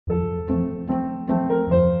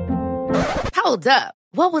Hold up.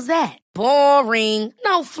 What was that? Boring.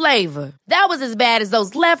 No flavor. That was as bad as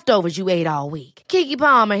those leftovers you ate all week. Keke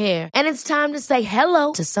Palmer here, and it's time to say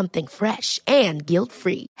hello to something fresh and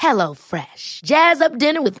guilt-free. Hello Fresh. Jazz up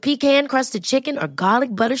dinner with pecan-crusted chicken or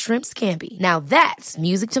garlic butter shrimp scampi. Now that's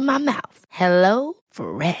music to my mouth. Hello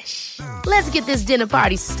Fresh. Let's get this dinner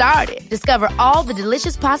party started. Discover all the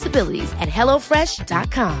delicious possibilities at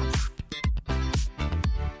hellofresh.com.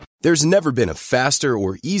 There's never been a faster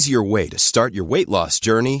or easier way to start your weight loss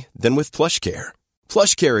journey than with PlushCare.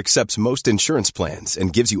 PlushCare accepts most insurance plans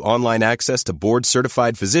and gives you online access to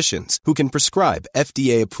board-certified physicians who can prescribe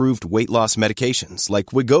FDA-approved weight loss medications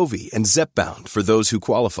like Wegovy and Zepbound for those who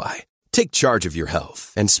qualify. Take charge of your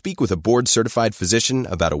health and speak with a board-certified physician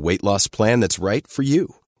about a weight loss plan that's right for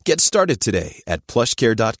you. Get started today at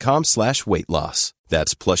plushcare.com/weight loss.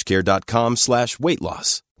 That's plushcare.com/weight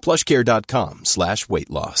loss. plushcare.com/weight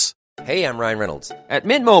loss. Hey, I'm Ryan Reynolds. At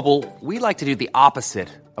Mint Mobile, we like to do the opposite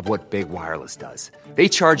of what Big Wireless does. They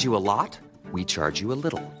charge you a lot, we charge you a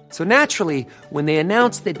little. So naturally, when they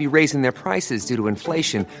announced they'd be raising their prices due to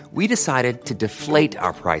inflation, we decided to deflate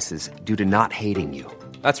our prices due to not hating you.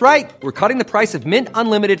 That's right. We're cutting the price of Mint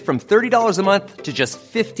Unlimited from $30 a month to just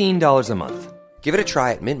 $15 a month. Give it a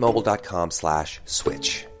try at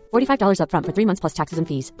mintmobile.com/switch. $45 up front for 3 months plus taxes and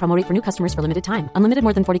fees. Promo rate for new customers for limited time. Unlimited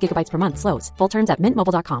more than 40 gigabytes per month. Slows full terms at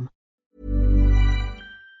mintmobile.com.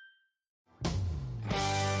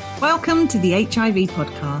 Welcome to the HIV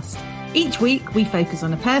podcast. Each week we focus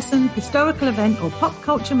on a person, historical event or pop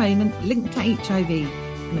culture moment linked to HIV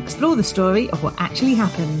and explore the story of what actually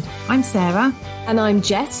happened. I'm Sarah. And I'm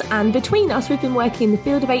Jess, and between us we've been working in the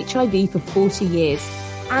field of HIV for 40 years.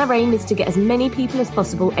 Our aim is to get as many people as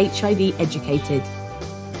possible HIV educated.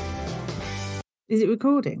 Is it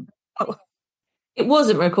recording? Oh, it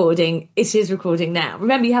wasn't recording. It is recording now.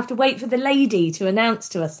 Remember, you have to wait for the lady to announce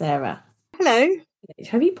to us, Sarah. Hello.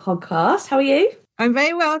 HIV podcast. How are you? I'm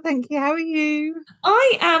very well, thank you. How are you?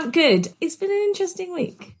 I am good. It's been an interesting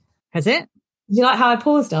week. Has it? Do you like how I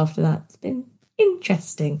paused after that? It's been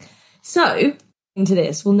interesting. So, into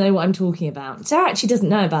this, we'll know what I'm talking about. Sarah actually doesn't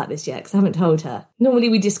know about this yet because I haven't told her. Normally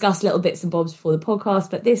we discuss little bits and bobs before the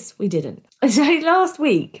podcast, but this we didn't. So last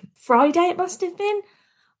week, Friday it must have been,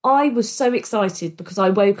 I was so excited because I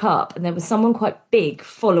woke up and there was someone quite big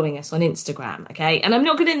following us on Instagram, okay? And I'm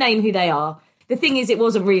not going to name who they are. The thing is, it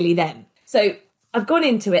wasn't really them. So I've gone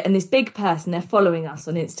into it and this big person, they're following us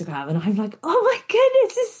on Instagram and I'm like, oh my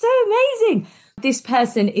goodness, this is so amazing. This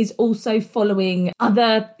person is also following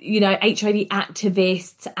other, HIV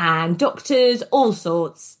activists and doctors, all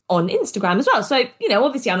sorts on Instagram as well. So,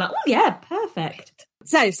 obviously I'm like, oh yeah, perfect.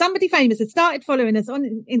 So somebody famous has started following us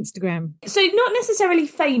on Instagram. So not necessarily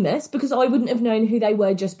famous because I wouldn't have known who they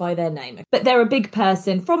were just by their name. But they're a big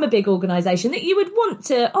person from a big organisation that you would want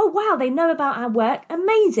to, oh wow, they know about our work.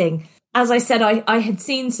 Amazing. As I said, I had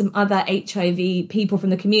seen some other HIV people from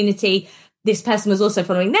the community. This person was also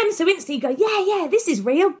following them. So instantly you go, yeah, this is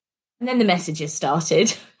real. And then the messages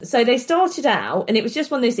started. So they started out and it was just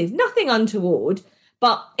one of those things, nothing untoward,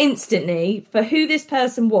 but instantly for who this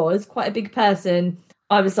person was, quite a big person,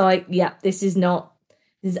 I was like, yeah, this is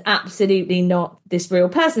absolutely not this real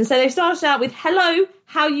person. So they started out with, hello,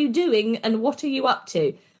 how you doing? And what are you up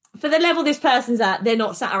to? For the level this person's at, they're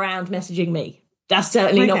not sat around messaging me. That's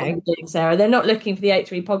certainly not what I'm doing, Sarah. They're not looking for the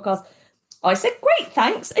HIV podcast. I said, great,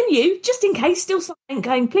 thanks. And you, just in case, still silent,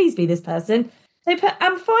 going, please be this person. They put,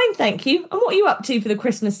 I'm fine, thank you. And what are you up to for the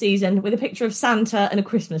Christmas season? With a picture of Santa and a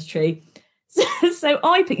Christmas tree. So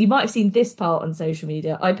I put, you might have seen this part on social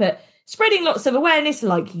media. I put, spreading lots of awareness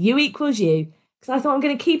like you equals you. Because I thought I'm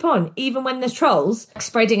going to keep on, even when there's trolls,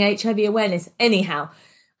 spreading HIV awareness. Anyhow,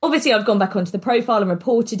 obviously I've gone back onto the profile and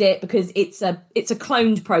reported it because it's a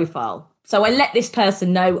cloned profile. So I let this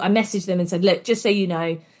person know, I messaged them and said, look, just so you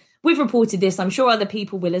know, we've reported this. I'm sure other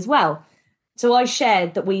people will as well. So I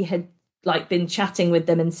shared that we had been chatting with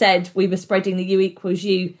them and said we were spreading the you equals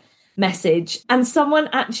you message. And someone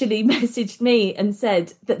actually messaged me and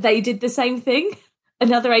said that they did the same thing.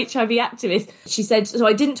 Another HIV activist. She said, so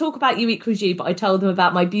I didn't talk about you equals you, but I told them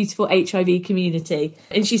about my beautiful HIV community.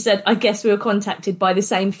 And she said, I guess we were contacted by the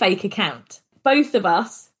same fake account. Both of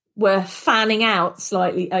us were fanning out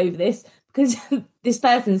slightly over this because this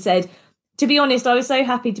person said, to be honest, I was so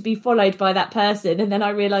happy to be followed by that person. And then I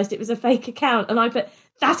realised it was a fake account. And I put,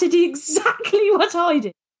 that'd be exactly what I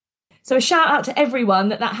did. So a shout out to everyone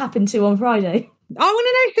that happened to on Friday. I want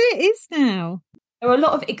to know who it is now. There were a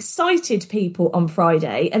lot of excited people on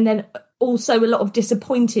Friday. And then also a lot of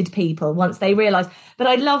disappointed people once they realised. But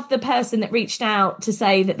I love the person that reached out to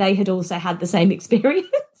say that they had also had the same experience.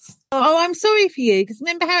 Oh, I'm sorry for you, because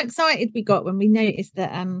remember how excited we got when we noticed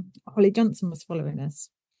that Holly Johnson was following us?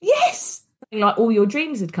 Yes! Like all your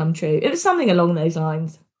dreams had come true. It was something along those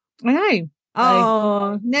lines. I know.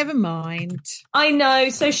 Oh, never mind. I know.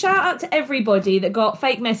 So shout out to everybody that got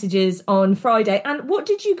fake messages on Friday. And what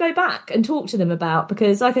did you go back and talk to them about?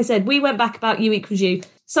 Because like I said, we went back about You Equals You.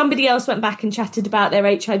 Somebody else went back and chatted about their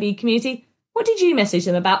HIV community. What did you message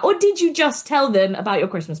them about? Or did you just tell them about your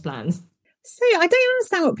Christmas plans? So I don't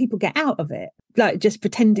understand what people get out of it. Like just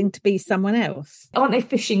pretending to be someone else. Aren't they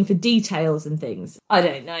fishing for details and things? I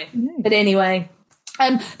don't know. But anyway...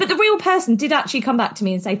 but the real person did actually come back to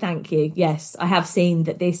me and say, thank you. Yes, I have seen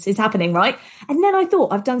that this is happening, right? And then I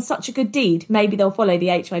thought, I've done such a good deed. Maybe they'll follow the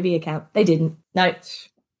HIV account. They didn't.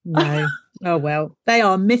 No. Oh, well, they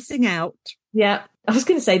are missing out. Yeah. I was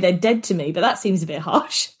going to say they're dead to me, but that seems a bit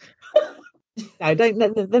harsh. No,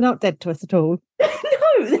 they're not dead to us at all.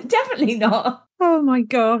 No, they're definitely not. Oh, my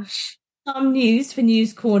gosh. Some news for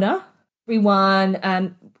News Corner.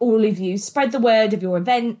 Everyone, all of you, spread the word of your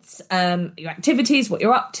events, your activities, what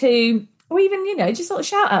you're up to, or even, just sort of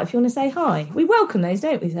shout out if you want to say hi. We welcome those,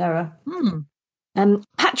 don't we, Sarah?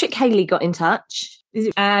 Patrick Haley got in touch,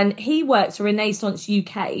 and he works for Renaissance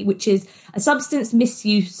UK, which is a substance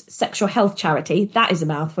misuse sexual health charity. That is a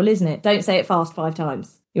mouthful, isn't it? Don't say it fast 5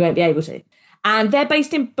 times. You won't be able to. And they're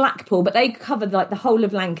based in Blackpool, but they cover like the whole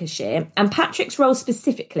of Lancashire. And Patrick's role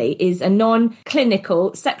specifically is a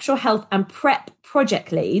non-clinical sexual health and PrEP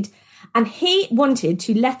project lead. And he wanted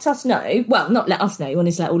to let us know, well, not let us know, he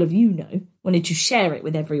wanted to let all of you know, wanted to share it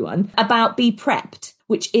with everyone, about Be Prepped,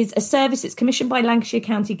 which is a service that's commissioned by Lancashire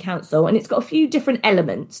County Council. And it's got a few different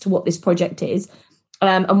elements to what this project is.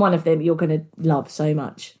 And one of them you're going to love so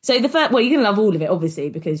much. So the first, well, you're going to love all of it, obviously,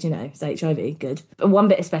 because, it's HIV, good. But one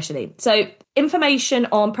bit especially. So information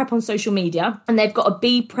on PrEP on social media, and they've got a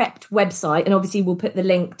Be Prepped website, and obviously we'll put the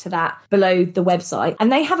link to that below the website.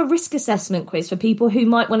 And they have a risk assessment quiz for people who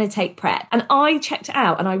might want to take PrEP. And I checked it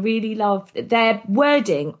out, and I really loved their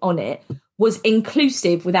wording on it. Was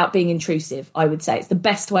inclusive without being intrusive, I would say. It's the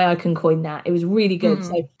best way I can coin that. It was really good.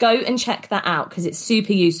 So go and check that out because it's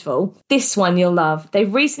super useful. This one you'll love.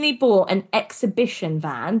 They've recently bought an exhibition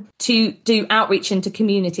van to do outreach into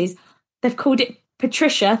communities. They've called it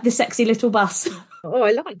Patricia, the Sexy Little Bus. Oh,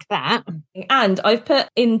 I like that. And I've put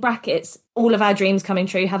in brackets, all of our dreams coming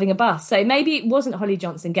true, having a bus. So maybe it wasn't Holly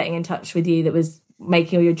Johnson getting in touch with you that was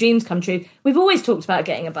making all your dreams come true. We've always talked about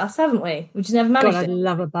getting a bus, haven't we? We just never managed God, I'd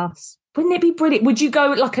love a bus. Wouldn't it be brilliant? Would you go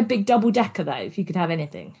like a big double decker though, if you could have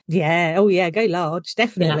anything? Yeah. Oh yeah. Go large.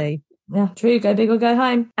 Definitely. Yeah, true. Go big or go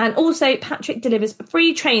home. And also Patrick delivers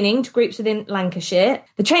free training to groups within Lancashire.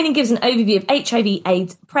 The training gives an overview of HIV,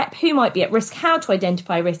 AIDS, PrEP, who might be at risk, how to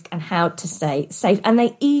identify risk and how to stay safe. And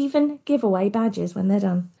they even give away badges when they're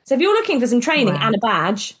done. So if you're looking for some training and a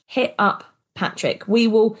badge, hit up Patrick. We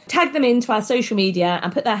will tag them into our social media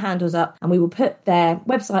and put their handles up, and we will put their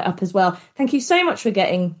website up as well. Thank you so much for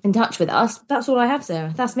getting in touch with us. That's all I have,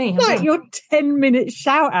 Sarah. That's me. Like your 10-minute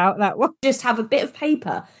shout out, that one. Just have a bit of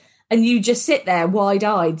paper and you just sit there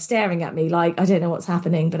wide-eyed staring at me like, I don't know what's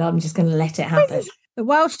happening, but I'm just going to let it happen. But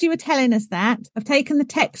whilst you were telling us that, I've taken the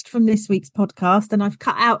text from this week's podcast and I've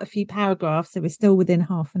cut out a few paragraphs, so we're still within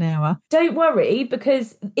half an hour. Don't worry,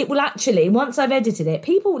 because it will actually, once I've edited it,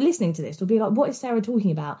 people listening to this will be like, what is Sarah talking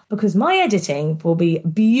about? Because my editing will be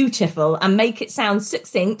beautiful and make it sound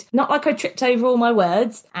succinct, not like I tripped over all my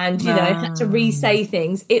words and, had to re-say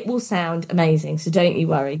things. It will sound amazing, so don't you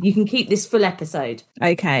worry. You can keep this full episode.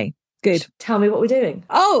 Okay. Good. Tell me what we're doing.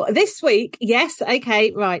 Oh, this week. Yes.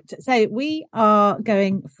 Okay. Right. So we are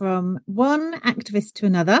going from one activist to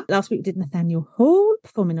another. Last week we did Nathaniel Hall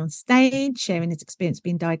performing on stage, sharing his experience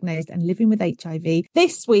being diagnosed and living with HIV.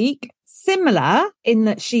 This week, similar in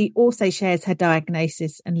that she also shares her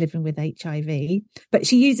diagnosis and living with HIV, but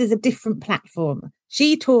she uses a different platform.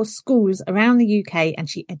 She tours schools around the UK and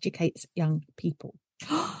she educates young people.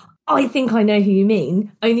 I think I know who you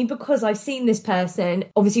mean, only because I've seen this person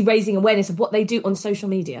obviously raising awareness of what they do on social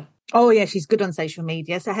media. Oh, yeah, she's good on social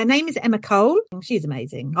media. So her name is Emma Cole. She's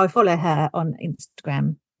amazing. I follow her on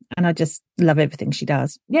Instagram and I just love everything she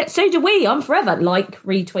does. Yeah, so do we. I'm forever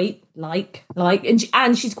retweet, like.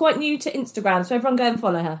 And she's quite new to Instagram, so everyone go and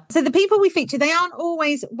follow her. So the people we feature, they aren't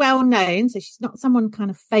always well known. So she's not someone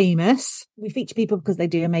kind of famous. We feature people because they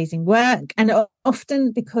do amazing work and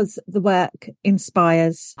often because the work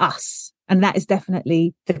inspires us. And that is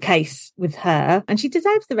definitely the case with her. And she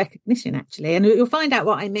deserves the recognition, actually. And you'll find out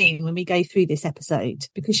what I mean when we go through this episode,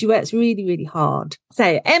 because she works really, really hard.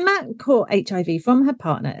 So Emma caught HIV from her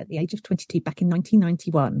partner at the age of 22 back in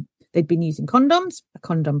 1991. They'd been using condoms, a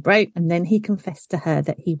condom broke, and then he confessed to her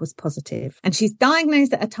that he was positive. And she's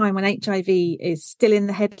diagnosed at a time when HIV is still in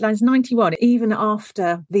the headlines, 91, even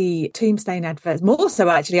after the Tombstone adverts, more so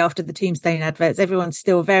actually after the Tombstone adverts. Everyone's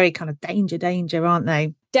still very kind of danger, aren't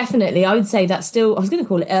they? Definitely. I would say that's still, I was going to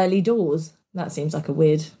call it early doors. That seems like a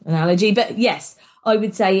weird analogy, but yes, I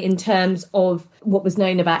would say in terms of what was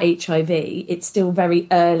known about HIV, it's still very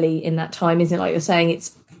early in that time, isn't it? Like you're saying,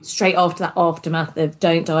 it's straight after that aftermath of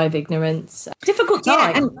don't die of ignorance. Difficult time.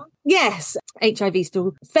 Yeah, and yes, HIV is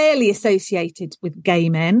still fairly associated with gay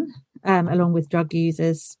men, along with drug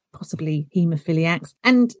users, possibly haemophiliacs.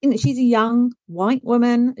 And she's a young white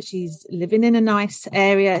woman. She's living in a nice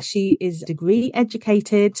area. She is degree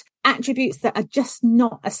educated, attributes that are just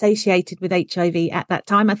not associated with HIV at that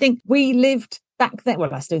time. I think we lived back then,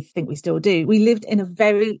 well, I still think we still do. We lived in a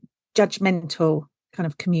very judgmental kind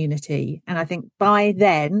of community. And I think by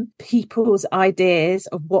then, people's ideas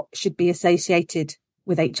of what should be associated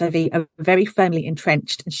with HIV are very firmly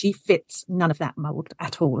entrenched, and she fits none of that mould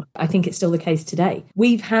at all. I think it's still the case today.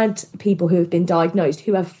 We've had people who have been diagnosed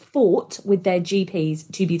who have fought with their GPs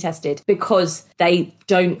to be tested because they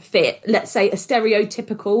don't fit, let's say, a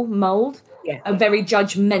stereotypical mould. Yeah. A very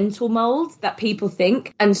judgmental mould that people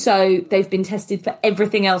think. And so they've been tested for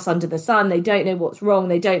everything else under the sun. They don't know what's wrong.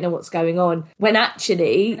 They don't know what's going on. When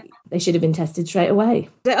actually they should have been tested straight away.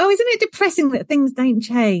 Oh, isn't it depressing that things don't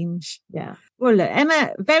change? Yeah. Well, look,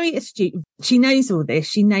 Emma, very astute. She knows all this.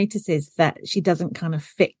 She notices that she doesn't kind of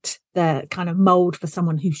fit the kind of mould for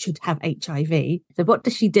someone who should have HIV. So what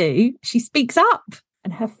does she do? She speaks up.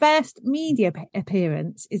 And her first media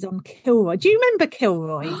appearance is on Kilroy. Do you remember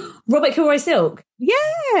Kilroy? Robert Kilroy Silk?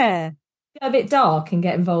 Yeah. A bit dark and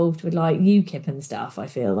get involved with like UKIP and stuff, I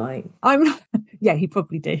feel like. Yeah, he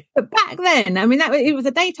probably do. But back then, I mean, it was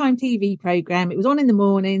a daytime TV programme. It was on in the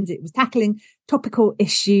mornings. It was tackling topical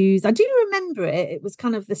issues. I do remember it. It was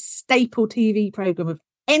kind of the staple TV programme of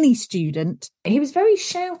any student. He was very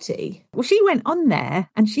shouty. Well, she went on there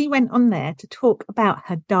to talk about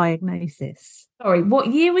her diagnosis. Sorry, what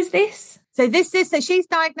year was this? So she's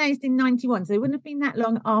diagnosed in 91, so it wouldn't have been that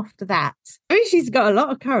long after that. I mean, she's got a lot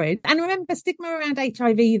of courage. And remember, stigma around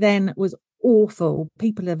HIV then was awful.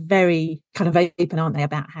 People are very kind of open, aren't they,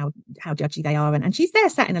 about how judgy they are. And she's there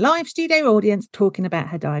sat in a live studio audience talking about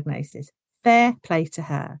her diagnosis. Fair play to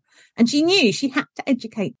her. And she knew she had to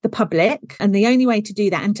educate the public. And the only way to do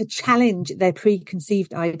that and to challenge their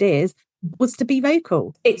preconceived ideas was to be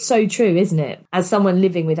vocal. It's so true, isn't it? As someone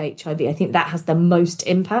living with HIV, I think that has the most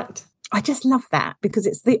impact. I just love that because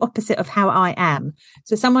it's the opposite of how I am.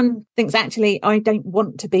 So someone thinks, actually, I don't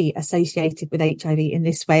want to be associated with HIV in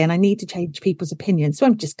this way and I need to change people's opinions. So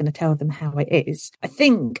I'm just going to tell them how it is. I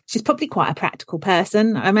think she's probably quite a practical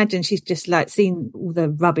person. I imagine she's just like seen all the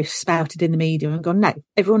rubbish spouted in the media and gone, no,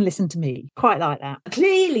 everyone listen to me. Quite like that.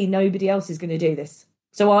 Clearly, nobody else is going to do this.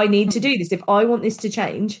 So I need to do this. If I want this to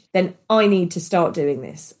change, then I need to start doing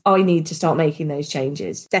this. I need to start making those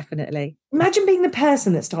changes. Definitely. Imagine being the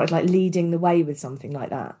person that started like leading the way with something like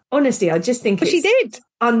that. Honestly, I just think she did.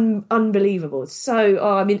 Unbelievable. So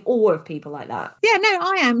I'm in awe of people like that. Yeah, no,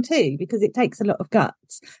 I am too, because it takes a lot of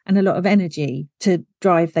guts and a lot of energy to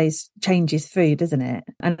drive those changes through, doesn't it?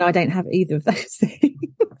 And I don't have either of those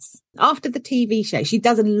things. After the TV show, she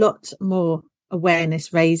does a lot more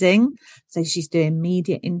awareness raising. So she's doing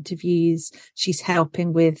media interviews. She's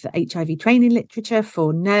helping with HIV training literature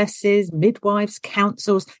for nurses, midwives,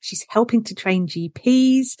 counsellors. She's helping to train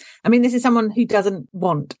GPs. I mean, this is someone who doesn't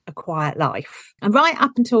want a quiet life. And right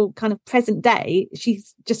up until kind of present day,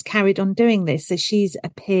 she's just carried on doing this. So she's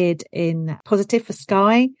appeared in Positive for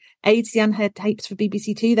Sky, AIDS, The Unheard Tapes for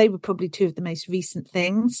BBC Two. They were probably two of the most recent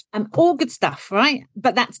things. All good stuff, right?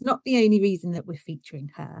 But that's not the only reason that we're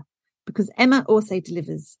featuring her. Because Emma also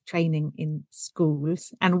delivers training in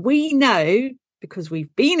schools. And we know, because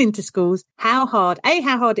we've been into schools, how hard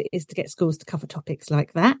it is to get schools to cover topics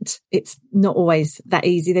like that. It's not always that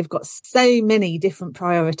easy. They've got so many different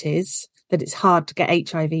priorities that it's hard to get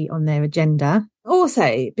HIV on their agenda.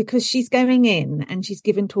 Also, because she's going in and she's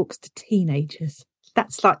giving talks to teenagers.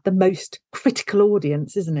 That's like the most critical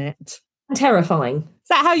audience, isn't it? Terrifying. Is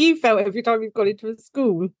that how you felt every time you've gone into a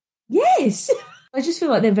school? Yes. I just feel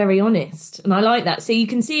like they're very honest and I like that. So you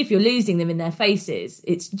can see if you're losing them in their faces.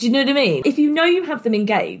 Do you know what I mean? If you know you have them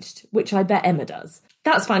engaged, which I bet Emma does,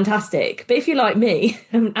 that's fantastic. But if you're like me,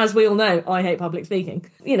 as we all know, I hate public speaking,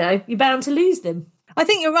 you're bound to lose them. I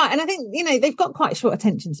think you're right. And I think, they've got quite short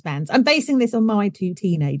attention spans. I'm basing this on my 2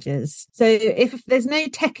 teenagers. So if there's no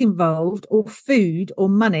tech involved or food or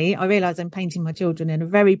money, I realise I'm painting my children in a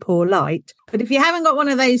very poor light. But if you haven't got one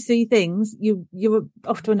of those 3 things, you're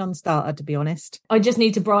off to a non-starter, to be honest. I just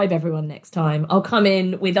need to bribe everyone next time. I'll come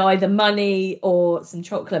in with either money or some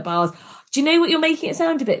chocolate bars. Do you know what you're making it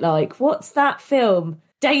sound a bit like? What's that film?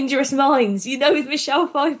 Dangerous Minds, with Michelle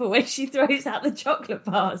Pfeiffer, where she throws out the chocolate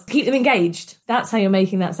bars. Keep them engaged. That's how you're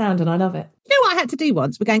making that sound, and I love it. You know what I had to do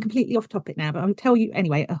once? We're going completely off topic now, but I'll tell you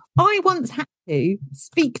anyway. I once had to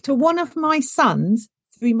speak to one of my sons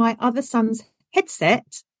through my other son's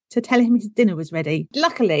headset to tell him his dinner was ready.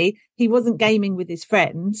 Luckily, he wasn't gaming with his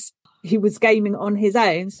friends. He was gaming on his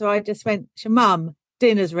own. So I just went, Mum,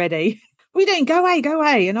 dinner's ready. What are you doing? Go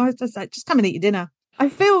away. And I was just like, just come and eat your dinner. I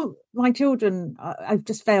feel my children, I've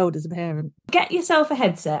just failed as a parent. Get yourself a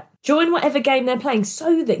headset. Join whatever game they're playing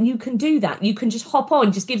so that you can do that. You can just hop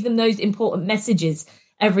on, just give them those important messages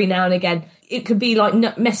every now and again. It could be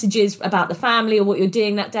like messages about the family or what you're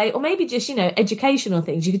doing that day, or maybe just, educational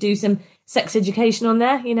things. You could do some sex education on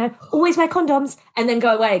there, always wear condoms and then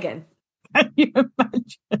go away again. Can you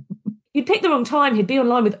imagine? You'd pick the wrong time. He'd be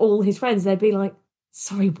online with all his friends. They'd be like,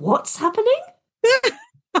 sorry, what's happening?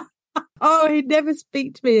 Oh, he'd never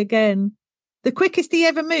speak to me again. The quickest he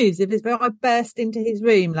ever moves, if I burst into his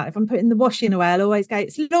room, like if I'm putting the washing away, I'll always go,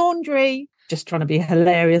 it's laundry. Just trying to be a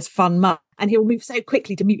hilarious, fun mum. And he'll move so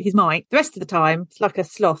quickly to mute his mic. The rest of the time, it's like a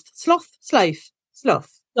sloth.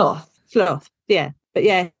 Yeah. But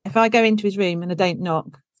yeah, if I go into his room and I don't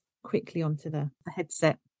knock, quickly onto the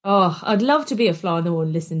headset. Oh, I'd love to be a fly on the wall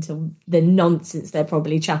and listen to the nonsense they're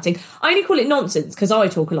probably chatting. I only call it nonsense because I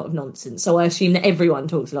talk a lot of nonsense, so I assume that everyone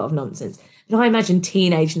talks a lot of nonsense. But I imagine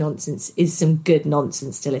teenage nonsense is some good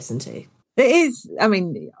nonsense to listen to. It is. I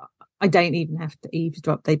mean, I don't even have to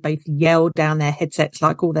eavesdrop. They both yell down their headsets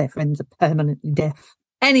like all their friends are permanently deaf.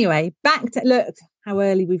 Anyway, back to, look how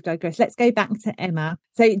early we've digressed. Let's go back to Emma.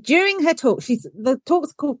 So during her talk, the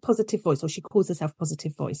talk's called Positive Voice, or she calls herself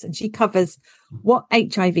Positive Voice, and she covers what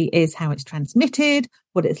HIV is, how it's transmitted,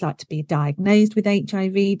 what it's like to be diagnosed with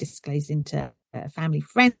HIV, disclosing to family,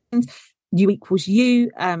 friends, U equals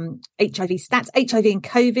U, HIV stats, HIV and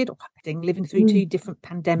COVID, living through 2 different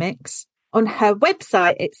pandemics. On her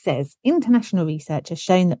website, it says, international research has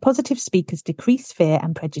shown that positive speakers decrease fear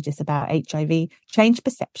and prejudice about HIV, change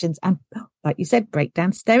perceptions, and, like you said, break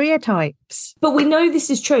down stereotypes. But we know this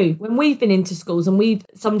is true. When we've been into schools and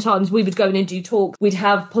sometimes we would go in and do talks, we'd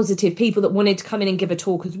have positive people that wanted to come in and give a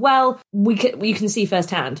talk as well. You can see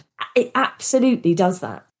firsthand. It absolutely does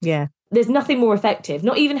that. Yeah. There's nothing more effective,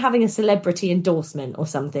 not even having a celebrity endorsement or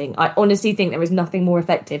something. I honestly think there is nothing more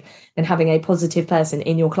effective than having a positive person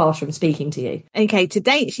in your classroom speaking to you. Okay, to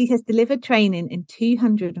date, she has delivered training in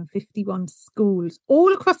 251 schools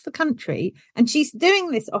all across the country, and she's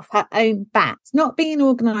doing this off her own bat. It's not being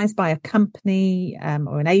organised by a company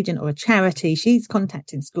or an agent or a charity. She's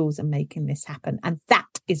contacting schools and making this happen, and that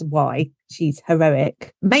is why she's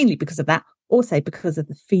heroic, mainly because of that, also because of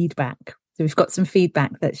the feedback. So we've got some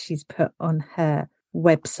feedback that she's put on her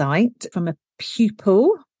website from a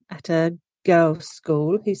pupil at a girls'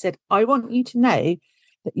 school who said, I want you to know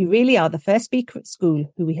that you really are the first speaker at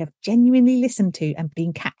school who we have genuinely listened to and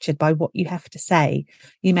been captured by what you have to say.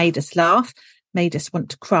 You made us laugh, made us want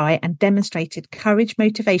to cry, and demonstrated courage,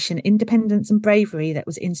 motivation, independence and bravery that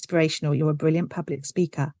was inspirational. You're a brilliant public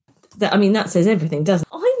speaker. That says everything, doesn't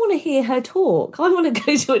it? I want to hear her talk. I want to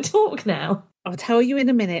go to a talk now. I'll tell you in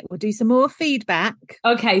a minute. We'll do some more feedback.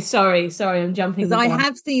 Okay, sorry, I'm jumping. Because I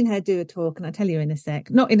have seen her do a talk, and I'll tell you in a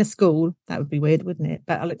sec. Not in a school. That would be weird, wouldn't it?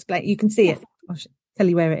 But I'll explain. You can see it. I'll tell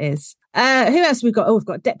you where it is. Who else have we got? Oh, we've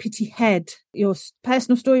got Deputy Head. Your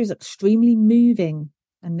personal story was extremely moving.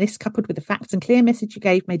 And this, coupled with the facts and clear message you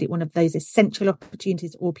gave, made it one of those essential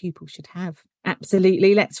opportunities all pupils should have.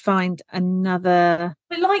 Absolutely. Let's find another.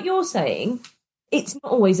 But like you're saying, it's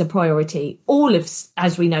not always a priority. All of,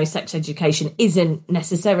 as we know, sex education isn't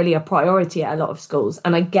necessarily a priority at a lot of schools.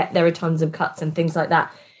 And I get there are tons of cuts and things like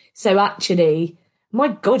that. So actually, my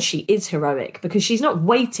God, she is heroic because she's not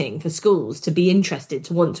waiting for schools to be interested,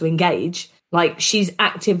 to want to engage. Like, she's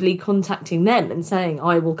actively contacting them and saying,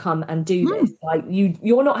 I will come and do this. Like,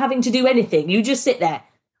 you're not having to do anything. You just sit there.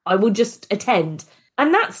 I will just attend.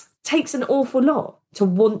 And that takes an awful lot to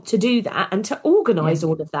want to do that and to organise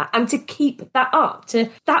all of that and to keep that up to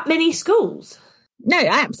that many schools. No,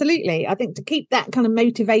 absolutely. I think to keep that kind of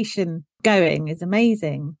motivation going is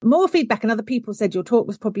amazing. More feedback, and other people said your talk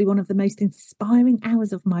was probably one of the most inspiring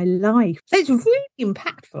hours of my life. So it's really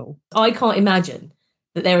impactful. I can't imagine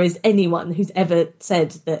that there is anyone who's ever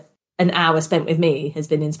said that an hour spent with me has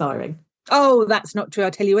been inspiring. Oh, that's not true. I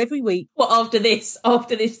tell you every week. What, after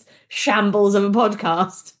this shambles of a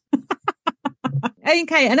podcast?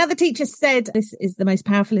 Okay, another teacher said, this is the most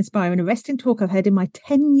powerful, inspiring, arresting talk I've heard in my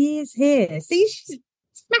 10 years here. See, she's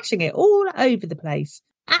smashing it all over the place.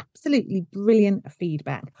 Absolutely brilliant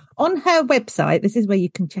feedback. On her website, this is where you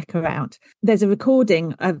can check her out. There's a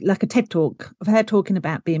recording of like a TED talk of her talking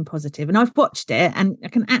about being positive. And I've watched it and I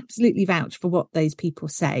can absolutely vouch for what those people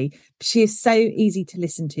say. She is so easy to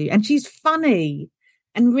listen to and she's funny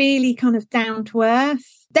and really kind of down to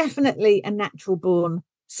earth. Definitely a natural born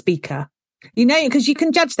speaker. You know, because you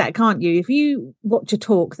can judge that, can't you? If you watch a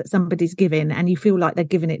talk that somebody's giving and you feel like they're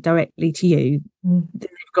giving it directly to you, then they've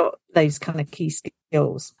got those kind of key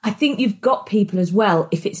skills. I think you've got people as well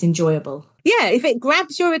if it's enjoyable. Yeah, if it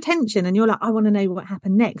grabs your attention and you're like, I want to know what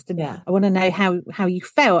happened next. And I want to know how you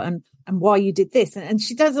felt and why you did this. And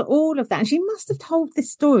she does all of that. And she must have told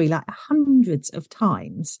this story like hundreds of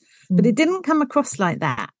times, but it didn't come across like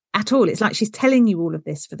that at all. It's like she's telling you all of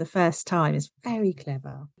this for the first time. It's very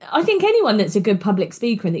clever. I think anyone that's a good public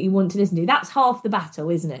speaker and that you want to listen to, that's half the battle,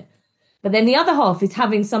 isn't it? But then the other half is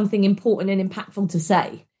having something important and impactful to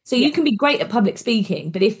say. So you can be great at public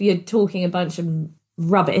speaking, but if you're talking a bunch of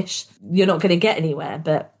rubbish, you're not going to get anywhere.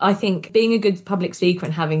 But I think being a good public speaker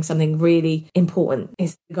and having something really important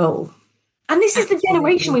is the goal. And this is the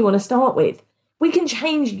generation we want to start with. We can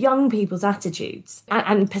change young people's attitudes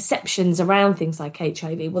and perceptions around things like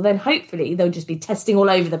HIV. Well, then hopefully they'll just be testing all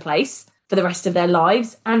over the place for the rest of their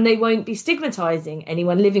lives and they won't be stigmatising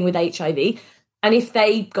anyone living with HIV. And if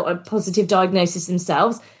they got a positive diagnosis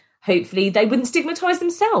themselves, hopefully they wouldn't stigmatise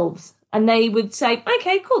themselves. And they would say,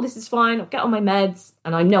 okay, cool, this is fine. I'll get on my meds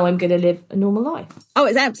and I know I'm going to live a normal life. Oh,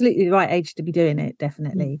 it's absolutely the right age to be doing it,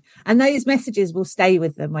 definitely. And those messages will stay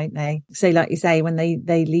with them, won't they? So like you say, when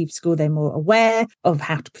they leave school, they're more aware of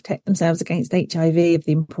how to protect themselves against HIV, of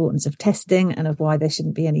the importance of testing and of why there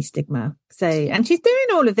shouldn't be any stigma. So, and she's doing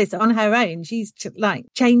all of this on her own. She's like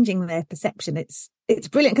changing their perception. It's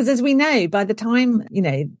brilliant because as we know, by the time, you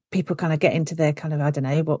know, people kind of get into their kind of, I don't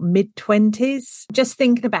know, mid-20s, just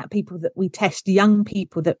thinking about people that we test, young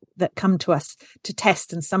people that come to us to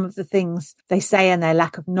test and some of the things they say and their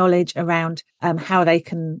lack of knowledge around how they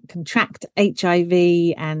can contract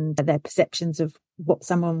HIV and their perceptions of what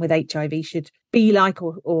someone with HIV should be like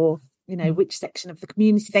or you know, which section of the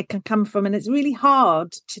community they can come from. And it's really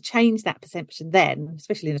hard to change that perception then,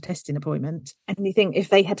 especially in a testing appointment. And you think if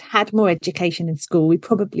they had had more education in school, we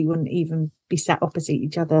probably wouldn't even be sat opposite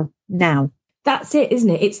each other now. That's it, isn't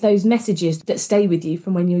it? It's those messages that stay with you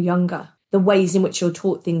from when you're younger. The ways in which you're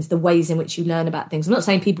taught things, the ways in which you learn about things. I'm not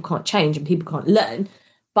saying people can't change and people can't learn,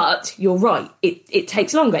 but you're right. It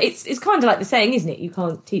takes longer. It's kind of like the saying, isn't it? You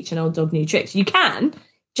can't teach an old dog new tricks. You can.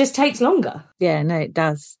 Just takes longer. Yeah, no, it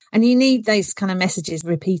does. And you need those kind of messages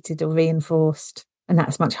repeated or reinforced. And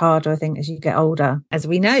that's much harder, I think, as you get older. As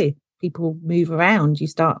we know, people move around. You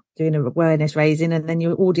start doing awareness raising and then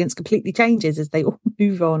your audience completely changes as they all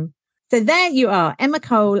move on. So there you are, Emma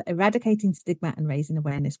Cole, eradicating stigma and raising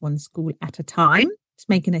awareness one school at a time. It's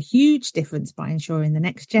making a huge difference by ensuring the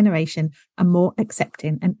next generation are more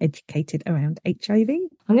accepting and educated around HIV.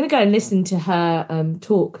 I'm going to go and listen to her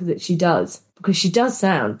talk that she does, because she does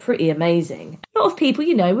sound pretty amazing. A lot of people,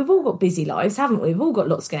 you know, we've all got busy lives, haven't we? We've all got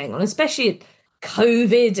lots going on, especially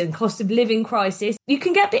COVID and cost of living crisis. You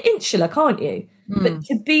can get a bit insular, can't you? But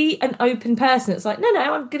to be an open person, it's like, no,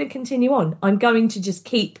 I'm going to continue on. I'm going to just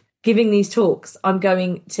keep giving these talks. I'm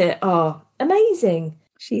going to, amazing.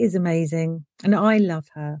 She is amazing. And I love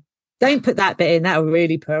her. Don't put that bit in. That'll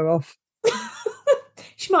really put her off.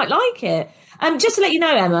 She might like it. Just to let you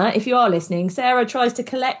know, Emma, if you are listening, Sarah tries to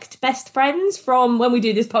collect best friends from when we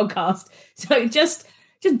do this podcast. So just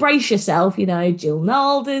brace yourself. You know, Jill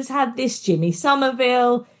Nalder's had this, Jimmy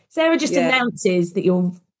Somerville. Sarah just announces that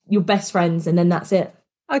you're best friends and then that's it.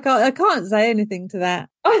 I can't say anything to that.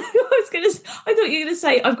 I thought you were going to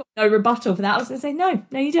say, I've got no rebuttal for that. I was going to say, no,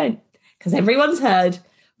 you don't. Because everyone's heard.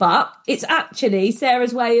 But it's actually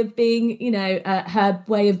Sarah's way of being, you know, her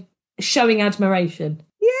way of showing admiration.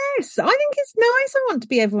 Yes, I think it's nice. I want to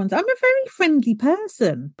be everyone's. I'm a very friendly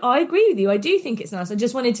person. I agree with you. I do think it's nice. I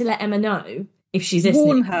just wanted to let Emma know if she's listening.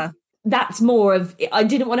 Warn her. That's more of, I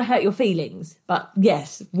didn't want to hurt your feelings. But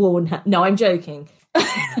yes, warn her. No, I'm joking.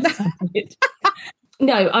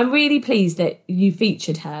 No, I'm really pleased that you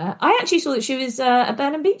featured her. I actually saw that she was at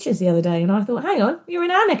Burnham Beeches the other day and I thought, hang on, you're in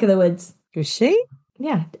our neck of the woods. Was she?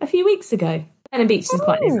 Yeah, a few weeks ago. Burnham Beeches is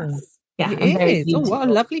quite nice. Yeah, it is. Oh, what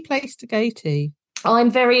a lovely place to go to. I'm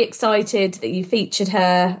very excited that you featured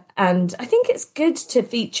her. And I think it's good to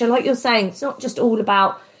feature, like you're saying, it's not just all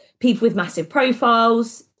about people with massive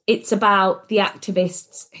profiles. it's about the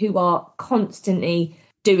activists who are constantly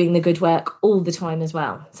doing the good work all the time as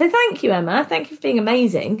well. So thank you, Emma. Thank you for being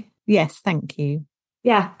amazing. Yes, thank you.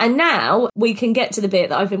 Yeah, and now we can get to the bit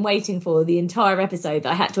that I've been waiting for the entire episode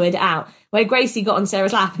that I had to edit out, where Gracie got on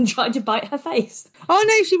Sarah's lap and tried to bite her face. Oh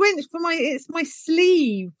no, she went for my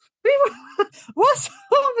sleeve. What sort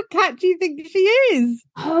of a cat do you think she is?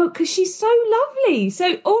 Oh, because she's so lovely.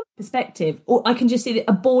 So, all perspective, or I can just see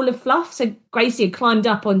a ball of fluff. So Gracie had climbed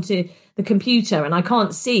up onto the computer and I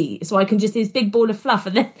can't see, so I can just see this big ball of fluff,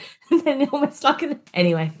 and then almost like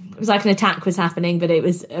anyway, it was like an attack was happening, but it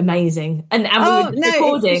was amazing. And we were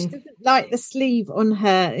recording. It doesn't like the sleeve on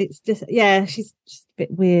her. It's just she's just a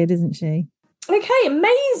bit weird, isn't she? Okay,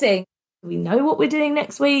 amazing. We know what we're doing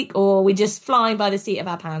next week, or we just flying by the seat of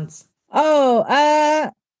our pants?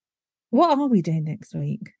 Oh, what are we doing next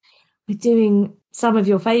week? We're doing some of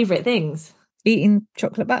your favourite things. Eating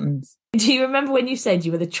chocolate buttons. Do you remember when you said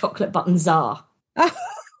you were the chocolate button czar? I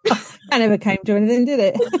never came to anything, did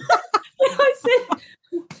it? I said,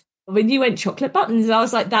 when you went chocolate buttons, I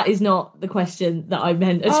was like, that is not the question that I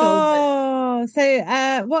meant at all.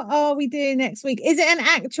 So what are we doing next week? Is it an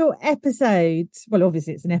actual episode? Well,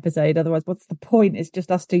 obviously it's an episode, otherwise what's the point? It's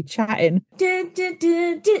just us two chatting. Oh,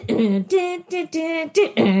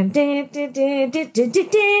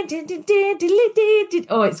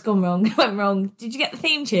 it's gone wrong. It went wrong. Did you get the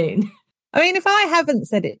theme tune? I mean, if I haven't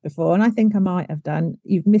said it before, and I think I might have done,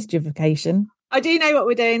 you've missed your vacation. I do know what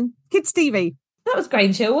we're doing. Kids TV. That was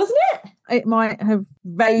Grange Hill, wasn't it? It might have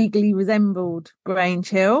vaguely resembled Grange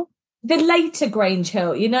Hill. The later Grange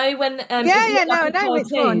Hill, you know, when... I know which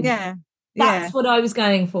one, yeah. That's what I was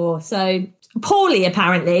going for. So, poorly,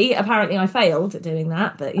 apparently. Apparently I failed at doing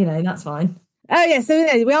that, but, you know, that's fine. Oh, yeah,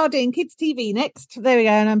 so we are doing Kids TV next. There we go,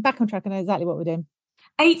 and I'm back on track. I know exactly what we're doing.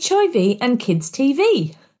 HIV and Kids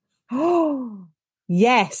TV. Oh,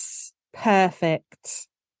 yes. Perfect.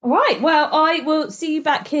 All right, well, I will see you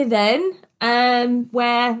back here then,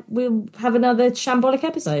 where we'll have another shambolic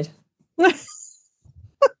episode.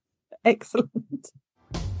 Excellent.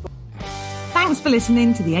 Thanks for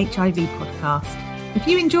listening to the HIV podcast. If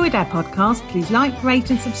you enjoyed our podcast, please like, rate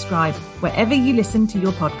and subscribe wherever you listen to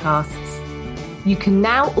your podcasts. You can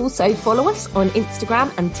now also follow us on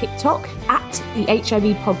Instagram and TikTok at the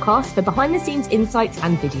HIV podcast for behind the scenes insights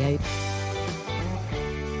and videos.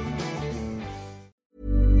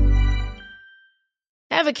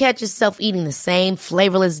 Ever catch yourself eating the same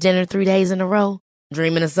flavorless dinner 3 days in a row?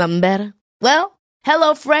 Dreaming of something better? Well,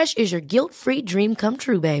 HelloFresh is your guilt-free dream come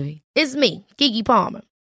true, baby. It's me, Keke Palmer.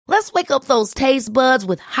 Let's wake up those taste buds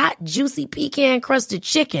with hot, juicy pecan-crusted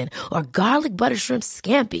chicken or garlic butter shrimp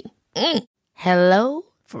scampi. Hello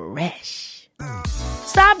Fresh.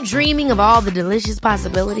 Stop dreaming of all the delicious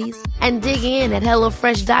possibilities and dig in at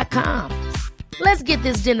HelloFresh.com. Let's get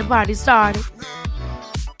this dinner party started.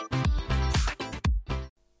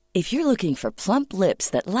 If you're looking for plump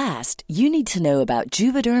lips that last, you need to know about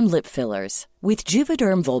Juvederm lip fillers. With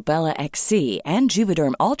Juvederm Volbella XC and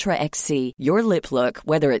Juvederm Ultra XC, your lip look,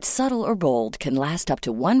 whether it's subtle or bold, can last up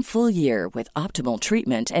to 1 full year with optimal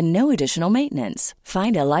treatment and no additional maintenance.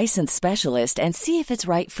 Find a licensed specialist and see if it's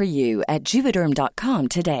right for you at Juvederm.com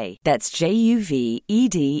today. That's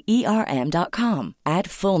JUVEDERM.com.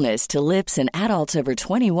 Add fullness to lips in adults over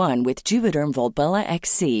 21 with Juvederm Volbella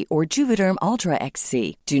XC or Juvederm Ultra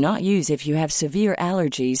XC. Do not use if you have severe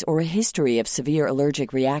allergies or a history of severe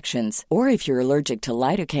allergic reactions, or if you're allergic to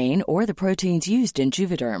lidocaine or the proteins used in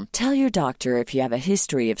Juvederm. Tell your doctor if you have a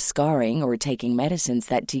history of scarring or taking medicines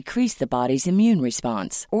that decrease the body's immune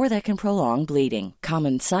response or that can prolong bleeding.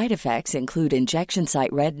 Common side effects include injection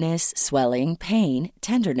site redness, swelling, pain,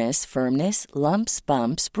 tenderness, firmness, lumps,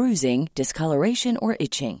 bumps, bruising, discoloration, or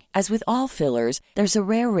itching. As with all fillers, there's a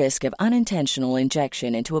rare risk of unintentional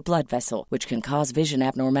injection into a blood vessel, which can cause vision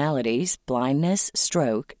abnormalities, blindness,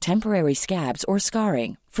 stroke, temporary scabs, or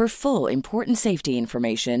scarring. For full, important safety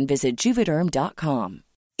information, visit Juvederm.com.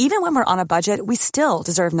 Even when we're on a budget, we still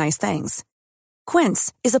deserve nice things.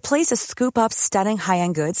 Quince is a place to scoop up stunning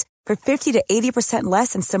high-end goods for 50 to 80%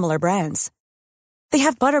 less than similar brands. They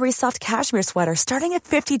have buttery soft cashmere sweaters starting at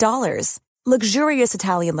 $50, luxurious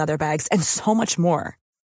Italian leather bags, and so much more.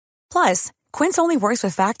 Plus, Quince only works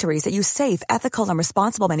with factories that use safe, ethical, and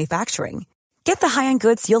responsible manufacturing. Get the high-end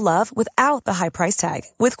goods you'll love without the high price tag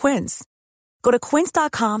with Quince. Go to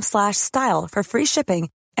quince.com/style for free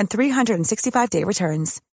shipping and 365-day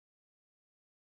returns.